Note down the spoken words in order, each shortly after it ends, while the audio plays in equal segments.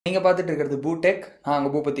நீங்க பார்த்துட்டு இருக்கிறது பூடெக், நாங்க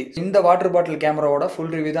பூபதி. இந்த வாட்டர் பாட்டில் கேமராவோட ஃபுல்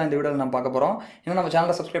ரிவ்யூ தான் இந்த வீடியோவில் நம்ம பார்க்க போறோம். இன்னும் நம்ம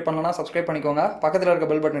சேனலை சப்ஸ்கிரைப் பண்ணலனா சப்ஸ்கிரைப் பண்ணிக்கோங்க. பக்கத்தில் இருக்க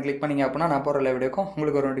பெல் பட்டன் கிளிக் பண்ணீங்க அப்படின்னா நான் போகிற வீடியோக்கும்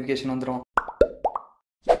உங்களுக்கு ஒரு நோட்டிஃபிகேஷன் வந்துடும்.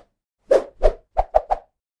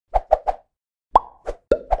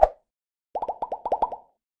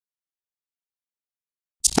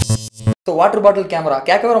 ஸோ வாட்டர் பாட்டில் கேமரா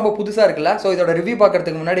கேட்கவே ரொம்ப புதுசாக இருக்குல்ல. ஸோ இதோட ரிவ்யூ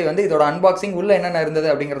பார்க்கறதுக்கு முன்னாடி இதோட அன்பாக்சிங் உள்ள என்னென்ன இருந்தது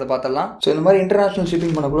அப்படிங்கிறத பார்த்தலாம். ஸோ இந்த மாதிரி இன்டர்நேஷனல்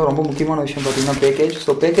ஷிப்பிங் பண்ணக்குள்ள ரொம்ப முக்கியமான விஷயம் பார்த்தீங்கன்னா பேக்கேஜ்.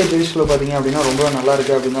 ஸோ பேக்கேஜ் லிஸ்ட்டில் பார்த்தீங்க அப்படின்னா ரொம்ப நல்லா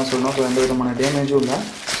இருக்குது அப்படின்னு தான் சொல்லணும். ஸோ எந்த விதமான டேமேஜும் இல்லை.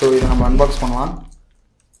 ஸோ இதை நம்ம அன்பாக்ஸ் பண்ணலாம்.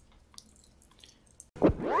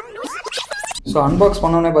 ஸோ அன்பாக்ஸ்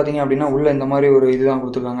பண்ணோன்னே பார்த்தீங்க அப்படின்னா உள்ள இந்த மாதிரி ஒரு இதுதான்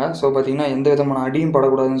கொடுத்துருக்காங்க. ஸோ பார்த்தீங்கன்னா எந்த விதமான அடியும்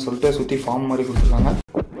படக்கூடாதுன்னு சொல்லிட்டு சுற்றி ஃபார்ம் மாதிரி கொடுத்துருக்காங்க.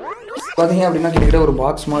 பார்த்தீங்க அப்படின்னா கிட்டத்தட்ட ஒரு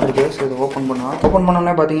பாக்ஸ் மாதிரி இருக்குது. ஸோ இதை ஓப்பன்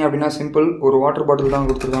பண்ணோன்னே பார்த்தீங்க அப்படின்னா சிம்பிள் ஒரு வாட்டர் பாட்டில் தான்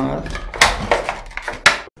கொடுத்துருக்காங்க.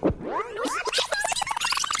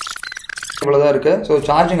 இவ்வளோதான் இருக்குது. ஸோ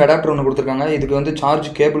சார்ஜிங் அடாப்டர் ஒன்று கொடுத்துருக்காங்க. இதுக்கு சார்ஜ்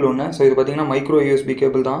கேபிள் ஒன்று. ஸோ இது பார்த்தீங்கன்னா மைக்ரோ யூஎஸ்பி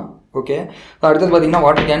கேபிள் தான். ஓகே. ஸோ அடுத்தது பார்த்தீங்கன்னா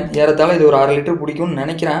வாட்டர் கேன். ஏறத்தாழ இது ஒரு 1/2 லிட்டர் பிடிக்கும்னு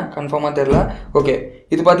நினைக்கிறேன், கன்ஃபார்மாக தெரில. ஓகே.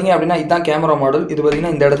 இது பார்த்தீங்க அப்படின்னா இதுதான் கேமரா மாடல். இது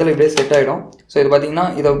பார்த்தீங்கன்னா இந்த இடத்துல இப்படியே செட் ஆகிடும். ஸோ இது பார்த்தீங்கன்னா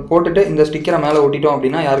இதை போட்டுட்டு இந்த ஸ்டிக்கரை மேலே ஒட்டிட்டோம்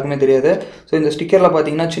அப்படின்னா யாருக்குமே தெரியாது. ஸோ இந்த ஸ்டிக்கரில்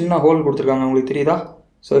பார்த்தீங்கன்னா சின்ன ஹோல் கொடுத்துருக்காங்க, உங்களுக்கு தெரியுதா?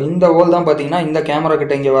 ஸோ இந்த ஹோல் தான் பார்த்தீங்கன்னா இந்த கேமரா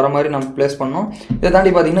கிட்ட இங்கே வர மாதிரி நம்ம பிளேஸ் பண்ணோம். இதை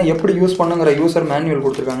தாண்டி பார்த்தீங்கன்னா எப்படி யூஸ் பண்ணுங்கிற யூசர் மேனுவல்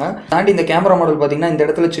கொடுத்துருக்காங்க. தாண்டி இந்த கேமரா மாடல் பார்த்தீங்கன்னா இந்த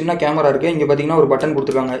இடத்துல சின்ன கேமரா இருக்குது. இங்கே பார்த்தீங்கன்னா ஒரு பட்டன்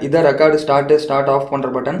கொடுத்துருக்காங்க. இதை ரெக்கார்டு ஸ்டார்ட் ஆஃப்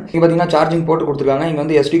பண்ணுற பட்டன். இங்கே பார்த்தீங்கன்னா சார்ஜிங் போட்டு கொடுத்துருக்காங்க.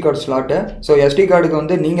 இங்கே SD card slot. So SD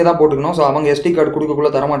கார்டுக்கு நீங்கள் தான் போட்டுக்கணும். ஸோ அவங்க SD கார்டு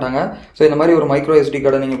கொடுக்கக்குள்ள தரமாட்டாங்க. ஸோ இந்த மாதிரி ஒரு மைக்ரோ SD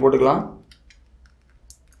கார்டை நீங்கள் போட்டுக்கலாம்.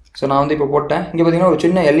 ஸோ நான் இப்போ போட்டேன். இங்கே பார்த்தீங்கன்னா ஒரு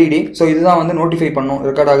சின்ன LED. ஸோ இதுதான் நோட்டிஃபை பண்ணும்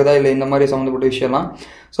ரெக்கார்ட் ஆகுதா இல்லை இந்த மாதிரி சம்மந்தப்பட்ட விஷயம்லாம்.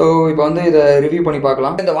 ஸோ இப்போ இதை ரிவ்யூ பண்ணி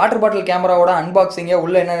பார்க்கலாம். இந்த வாட்டர் பாட்டில் கேமராவோட அன்பாக்சிங்கே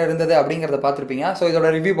உள்ள என்ன இருந்தது அப்படிங்கிறத பார்த்துருப்பீங்க. ஸோ இதோட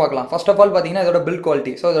ரிவ்யூ பார்க்கலாம். ஃபர்ஸ்ட் ஆஃப் ஆல் பார்த்தீங்கன்னா இதோட பில்ட்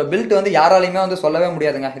குவாலிட்டி. ஸோ இதோட பில்ட் யாராலையுமே சொல்லவே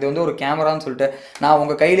முடியாதுங்க. இது ஒரு கேமரான்னு சொல்லிட்டு நான்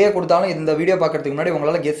உங்கள் கையிலேயே கொடுத்தாலும் இந்த வீடியோ பார்க்கறதுக்கு முன்னாடி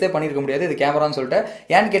உங்களால் கெஸ்ஸே பண்ணியிருக்க முடியாது இது கேமரான்னு சொல்லிட்டு.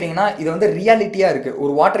 ஏன்னு கேட்டிங்கன்னா இது ரியாலிட்டியாக இருக்குது.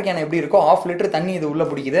 ஒரு வாட்டர் கேன் எப்படி இருக்கோ 1/2 லிட்டர் தண்ணி இது உள்ளே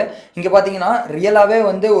பிடிக்குது. இங்கே பார்த்தீங்கன்னா ரியலாகவே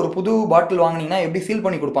ஒரு புது பாட்டில் வாங்கினீங்கன்னா எப்படி சீல்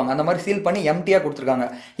பண்ணி கொடுப்பாங்க அந்த மாதிரி சீல் பண்ணி எம்டியாக கொடுத்துருக்காங்க.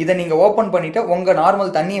 இதை நீங்கள் ஓப்பன் பண்ணிவிட்டு உங்கள்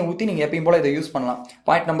நார்மல் தண்ணியை ஊற்றி நீங்கள் எப்பயும் போல் இதை யூஸ் பண்ணலாம்.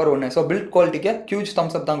 Point number 1. ஸோ பில்ட் குவாலிட்டிக்கு ஹியூஜ்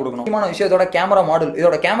தம்ஸ் அப் தான் கொடுக்கணும். முக்கியமான விஷயம் இதோட கேமரா மாடல்.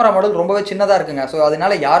 இதோட கேமரா மாடல் ரொம்பவே சின்னதாக இருக்குங்க. ஸோ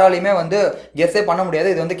அதனால யாராலையுமே கெஸ்ஸே பண்ண முடியாது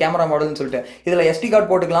இது கேமரா மாடல்னு சொல்லிட்டு. இதில் SD கார்டு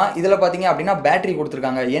போட்டுக்கலாம். இதில் பார்த்தீங்க அப்படின்னா பேட்டரி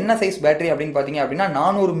கொடுத்துருக்காங்க. என்ன சைஸ் பேட்டரி அப்படின்னு பார்த்தீங்க அப்படின்னா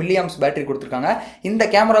 400 mAh பேட்டரி கொடுத்துருக்காங்க. இந்த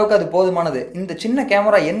கேமராவுக்கு அது போதுமானது. இந்த சின்ன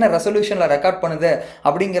கேமரா என்ன ரெசல்யூஷனில் ரெக்கார்ட் பண்ணுது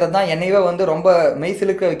அப்படிங்கிறது தான் என்னையவே ரொம்ப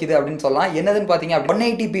மெய்சிலுக்க வைக்குது அப்படின்னு சொல்லலாம். என்னதுன்னு பார்த்தீங்க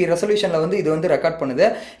 180p ரெசல்யூஷனில் இது ரெக்கார்ட் பண்ணுது.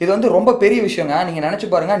 இது ரொம்ப பெரிய விஷயங்க. நீங்கள் நினச்சி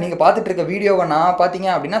பாருங்க. நீங்கள் பார்த்துட்டு இருக்க வீடியோவை நான் பார்த்தீங்க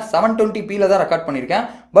அப்படின்னா 720p தான் ரெக்கார்ட் பண்ணியிருக்கேன்.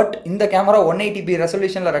 பட் இந்த கேமரா 180p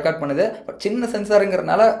ரெசல்யூஷனில் ரெக்கார்ட் பண்ணுது. பட் சின்ன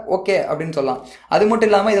சென்சாருங்கிறதுனால ஓகே அப்படின்னு சொல்லலாம். அது மட்டும்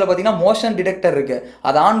இல்லாமல் இதில் பார்த்தீங்கன்னா மோஷன் டிடெக்டர் இருக்குது.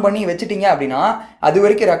 அதை ஆன் பண்ணி வச்சுட்டீங்க அப்படின்னா அது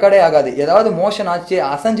வரைக்கும் ரெக்கார்டே ஆகாது. ஏதாவது மோஷன் ஆச்சு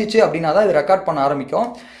அசைஞ்சிச்சு அப்படின்னா தான் இது ரெக்கார்ட் பண்ண ஆரம்பிக்கும்.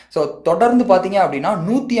 ஸோ தொடர்ந்து பார்த்தீங்க அப்படின்னா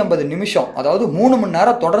 150 நிமிஷம், அதாவது 3 மணி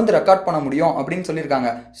நேரம் தொடர்ந்து ரெக்கார்ட் பண்ண முடியும் அப்படின்னு சொல்லியிருக்காங்க.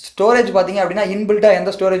 ஸ்டோரேஜ் பார்த்தீங்க அப்படின்னா இன்பில்ட்டாக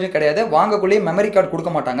எந்த ஸ்டோரேஜும் கிடையாது. வாங்கக்குள்ளேயே மெமரி கார்டு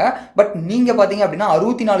கொடுக்க மாட்டாங்க. பட் நீங்கள் பார்த்தீங்க அப்படின்னா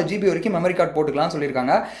 64 GB வரைக்கும் மெமரி கார்டு போட்டுக்கலாம்னு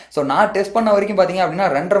சொல்லியிருக்காங்க. ஸோ நான் டெஸ்ட் பண்ண வரைக்கும் பார்த்தீங்க அப்படின்னா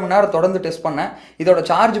 2.5 மணி நேரம் தொடர்ந்து டெஸ்ட் பண்ணேன். இதோட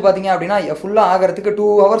சார்ஜ் பார்த்தீங்க அப்படின்னா ஃபுல்லாக ஆகிறதுக்கு 2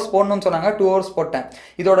 hours போடணும்னு சொன்னாங்க. 2 hours போட்டேன்.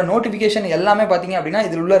 இதோட நோட்டிஃபிகேஷன் எல்லாமே பார்த்தீங்க அப்படின்னா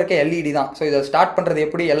இதில் உள்ள இருக்க LED தான். ஸோ இதை ஸ்டார்ட் பண்ணுறது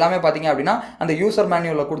எப்படி எல்லாமே பார்த்தீங்க அப்படின்னா அந்த யூசர்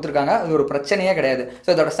மேனுவலில் கொடுத்துருக்காங்க. அது ஒரு பிரச்சனையே கிடையாது.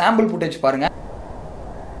 ஸோ இதோட சாம்பிள் ஃபுட்டேஜ் பாருங்க.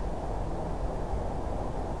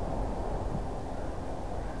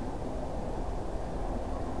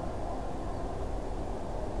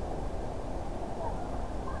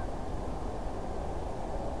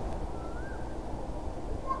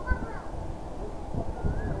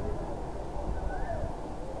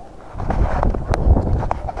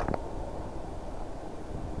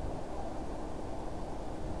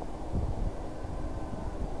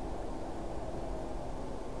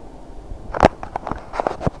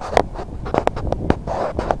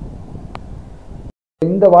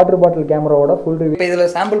 இந்த வாட்டர் பாட்டில் கேமராவோட ஃபுல் ரிவ்யூ. இப்போ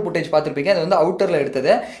இதில் சாம்பிள் ஃபுட்டேஜ் பார்த்துருப்பீங்க. அது அவுட்டரில்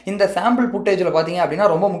எடுத்தது. இந்த சாம்பிள் ஃபுட்டேஜில் பார்த்தீங்க அப்படின்னா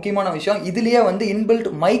ரொம்ப முக்கியமான விஷயம் இதுலேயே இன்பில்ட்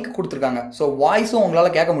மைக் கொடுத்துருக்காங்க. ஸோ வாய்ஸும்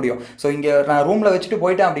உங்களால் கேட்க முடியும். ஸோ இங்கே நான் ரூமில் வச்சுட்டு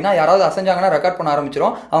போயிட்டேன் அப்படின்னா யாராவது அசைஞ்சாங்கன்னா ரெக்கார்ட் பண்ண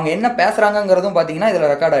ஆரம்பிச்சிடும். அவங்க என்ன பேசுகிறாங்கிறதும் பார்த்தீங்கன்னா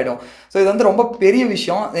இதில் ரெக்கார்ட் ஆகிடும். ஸோ இது ரொம்ப பெரிய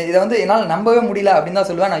விஷயம். இதை என்னால் நம்பவே முடியல அப்படின்னு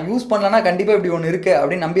தான் சொல்லுவேன். நான் யூஸ் பண்ணலன்னா கண்டிப்பாக இப்படி ஒன்று இருக்குது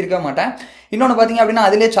அப்படின்னு நம்பியிருக்க மாட்டேன். இன்னொன்று பார்த்தீங்க அப்படின்னா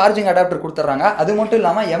அதிலே சார்ஜிங் அடாப்டர் கொடுத்துட்றாங்க. அது மட்டும்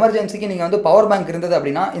இல்லாமல் எமர்ஜென்சிக்கு நீங்கள் பவர் பேங்க் இருந்தது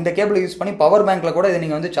அப்படின்னா இந்த கேபிள் யூஸ் பண்ணி பவர் பேங்க்கில் கூட இதை நீங்கள்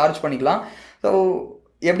சார்ஜ் பண்ணிக்கலாம். ஸோ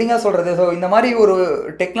எப்படிங்க சொல்கிறது? ஸோ இந்த மாதிரி ஒரு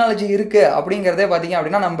டெக்னாலஜி இருக்குது அப்படிங்கிறதே பார்த்தீங்க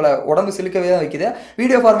அப்படின்னா நம்மள உடம்பு சிலுக்கவே தான் வைக்குது.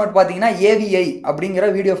 வீடியோ ஃபார்மேட் பார்த்தீங்கன்னா AVI அப்படிங்கிற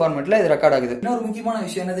வீடியோ ஃபார்மேட்டில் இது ரெக்கார்ட் ஆகுது. இன்னொரு முக்கியமான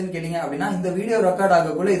விஷயம் என்னதுன்னு கேட்டிங்க அப்படின்னா, இந்த வீடியோ ரெக்கார்ட்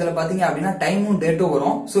ஆகக்குள்ள இதில் பார்த்தீங்க அப்படின்னா டைமும் டேட்டும்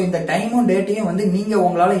வரும். ஸோ இந்த டைமும் டேட்டையும் வந்து நீங்கள்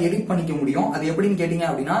உங்களால் எடிட் பண்ணிக்க முடியும். அது எப்படின்னு கேட்டிங்க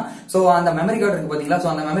அப்படின்னா, ஸோ அந்த மெமரி கார்டு இருக்குது பார்த்தீங்களா,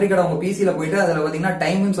 ஸோ அந்த மெமரி கார்டு உங்கள் பிசியில் போயிட்டு அதில் பார்த்தீங்கன்னா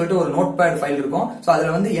டைம்னு சொல்லிட்டு ஒரு நோட் பேட் ஃபைல் இருக்கும். ஸோ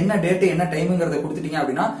அதில் வந்து என்ன டேட்டு என்ன டைமுங்கிறத கொடுத்துட்டீங்க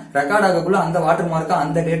அப்படின்னா ரெக்கார்ட் ஆகக்குள்ள அந்த வாட்டர் மார்க்கு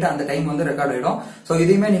அந்த டேட்டு அந்த டைம் வந்து ரெக்கார்ட் ஆகிடும். ஸோ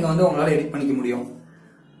இதையுமே நீங்க வந்து உங்களால எடிட் பண்ணிக்க முடியும்.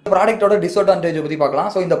 ப்ராடக்ட்டோட டிஸ்அட்வான்டேஜ் பற்றி பார்க்கலாம்.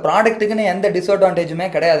 ஸோ இந்த ப்ராடக்ட்டுக்குன்னு எந்த டிஸ்அட்வான்டேஜுமே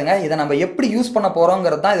கிடையாதுங்க. இதை நம்ம எப்படி யூஸ் பண்ண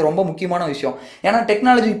போகிறோங்கிறது தான் இது ரொம்ப முக்கியமான விஷயம். ஏன்னா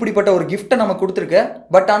டெக்னாலஜி இப்படிப்பட்ட ஒரு கிஃப்ட்டை நம்ம கொடுத்துருக்கு.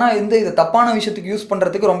 பட் ஆனால் இதை தப்பான விஷயத்துக்கு யூஸ்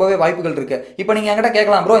பண்ணுறதுக்கு ரொம்பவே வாய்ப்புகள் இருக்கு. இப்போ நீங்கள் என்கிட்ட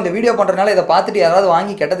கேட்கலாம், ப்ரோ இந்த வீடியோ பண்ணுறதுனால இதை பார்த்துட்டு யாராவது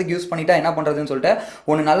வாங்கி கெட்டதுக்கு யூஸ் பண்ணிட்டா என்ன பண்ணுறதுன்னு சொல்லிட்டு.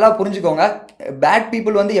 ஒன்று நல்லா புரிஞ்சுக்கோங்க, பேட்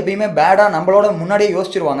பீப்புள் வந்து எப்பயுமே பேடாக நம்மளோட முன்னாடியே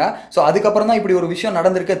யோசிச்சிருவாங்க. ஸோ அதுக்கப்புறம் தான் இப்படி ஒரு விஷயம்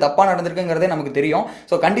நடந்திருக்கு, தப்பாக நடந்திருக்குங்கிறதே நமக்கு தெரியும்.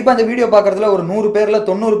 ஸோ கண்டிப்பாக இந்த வீடியோ பார்க்குறதுல ஒரு 100 பேரில்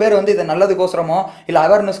 90 பேர் வந்து இதை நல்லதுக்கோசரமோ இல்லை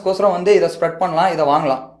அவேர்னஸ்க்கோசரம் வந்து இதை ஸ்ப்ரெட் பண்ணலாம், இதை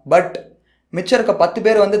வாங்கலாம். பட் மிச்சம் இருக்க 10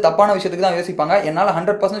 பேர் வந்து தப்பான விஷயத்துக்கு தான் யோசிப்பாங்க. என்னால்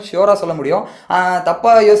 100% ஷியோராக சொல்ல முடியும்.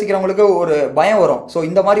 தப்பாக யோசிக்கிறவங்களுக்கு ஒரு பயம் வரும். ஸோ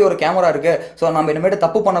இந்த மாதிரி ஒரு கேமரா இருக்குது, ஸோ நம்ம இனிமேட்டு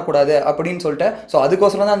தப்பு பண்ணக்கூடாது அப்படின்னு சொல்லிட்டு. ஸோ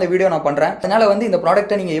அதுக்கோசரம் தான் இந்த வீடியோ நான் பண்ணுறேன். அதனால் வந்து இந்த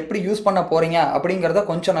ப்ராடக்ட்டை நீங்கள் எப்படி யூஸ் பண்ண போகிறீங்க அப்படிங்கிறத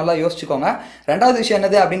கொஞ்சம் நல்லா யோசிச்சுக்கோங்க. ரெண்டாவது விஷயம்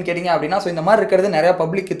என்னது அப்படின்னு கேட்டிங்க அப்படின்னா, ஸோ இந்த மாதிரி இருக்கிறது நிறையா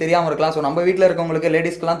பப்ளிக்கு தெரியாமல் இருக்கலாம். ஸோ நம்ம வீட்டில் இருக்கவங்களுக்கு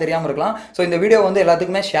லேடிஸ்க்குலாம் தெரியாமல் இருக்கலாம். ஸோ இந்த வீடியோ வந்து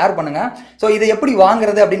எல்லாத்துக்குமே ஷேர் பண்ணுங்கள். ஸோ இதை எப்படி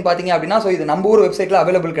வாங்குறது அப்படின்னு பார்த்தீங்க அப்படின்னா, ஸோ இது நம்ம ஊர் வெப்சைட்டில்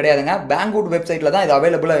அவைலபிள் கிடையாதுங்க. பேங்க்வுட் வெப்சைட்டில் தான் இது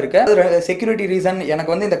அவைலபிளாக இருக்குது. செக்யூரிட்டி ரீசன்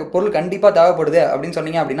எனக்கு வந்து இந்த பொருள் கண்டிப்பாக தேவைப்படுது அப்படின்னு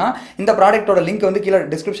சொன்னீங்க அப்படின்னா இந்த ப்ராடக்ட்டோட லிங்க் வந்து கீழே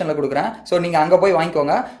டிஸ்கிரிப்ஷனில் கொடுக்குறேன். ஸோ நீங்கள் அங்கே போய்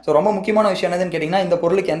வாங்கிக்கோங்க. ஸோ ரொம்ப முக்கியமான விஷயம் என்னதுன்னு கேட்டிங்கன்னா, இந்த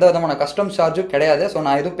பொருளுக்கு எந்த விதமான கஸ்டம்ஸ் சார்ஜும் கிடையாது. ஸோ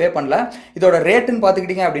நான் எதுவும் பே பண்ணல. இதோட ரேட்டுன்னு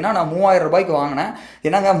பார்த்துக்கிட்டிங்க அப்படின்னா நான் 3000 ரூபாய்க்கு வாங்கினேன்.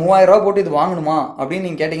 என்னங்க 3000 ரூபா போட்டு இது வாங்கணுமா அப்படின்னு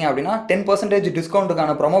நீங்கள் கேட்டிங்க அப்படின்னா 10%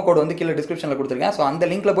 டிஸ்கவுண்ட்டுக்கான ப்ரோமோ கோட் வந்து கீழே டிஸ்கிரிப்ஷனில் கொடுத்துருக்கேன். ஸோ அந்த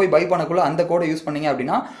லிங்க்ல போய் பை பண்ணக்குள்ள அந்த கோடை யூஸ் பண்ணீங்க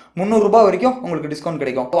அப்படின்னா 300 ரூபாய் வரைக்கும் உங்களுக்கு டிஸ்கவுண்ட்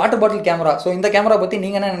கிடைக்கும். வாட்டர் பாட்டில் கேமரா, ஸோ இந்த கேமரா பற்றி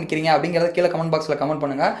நீங்கள் என்ன நினைக்கிறீங்க அப்படிங்கிறத கீழே கமெண்ட் பாக்ஸில் கமெண்ட்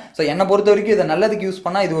பண்ணுங்க. ஸோ என்னை பொறுத்த வரைக்கும் இதை நல்லதுக்கு யூஸ்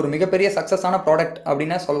பண்ணால் இது ஒரு மிகப்பெரிய சக்ஸஸான ப்ராடக்ட்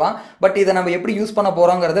அப்படின்னே சொல்லலாம். பட் இதை நம்ம எப்படி யூஸ் பண்ண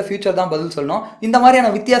போகிறோங்கிறத ஃபியூச்சர் தான் பதில் சொல்லணும். இந்த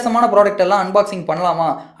மாதிரியான வித்தியாசமான ப்ராடக்ட் எல்லாம் அன்பாக்சிங் பண்ணலாமா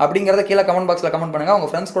அப்படிங்கிறத கீழே கமெண்ட் பாக்ஸில் கமெண்ட் பண்ணுங்க.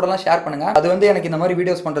 உங்கள் ஃப்ரெண்ட்ஸ் கூடலாம் ஷேர் பண்ணுங்க. அது வந்து எனக்கு இந்த மாதிரி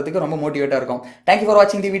வீடியோஸ் பண்ணுறதுக்கு ரொம்ப மோட்டிவேட்டாக இருக்கும். தேங்க்யூ ஃபார்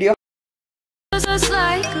வாட்சிங் தி வீடியோ.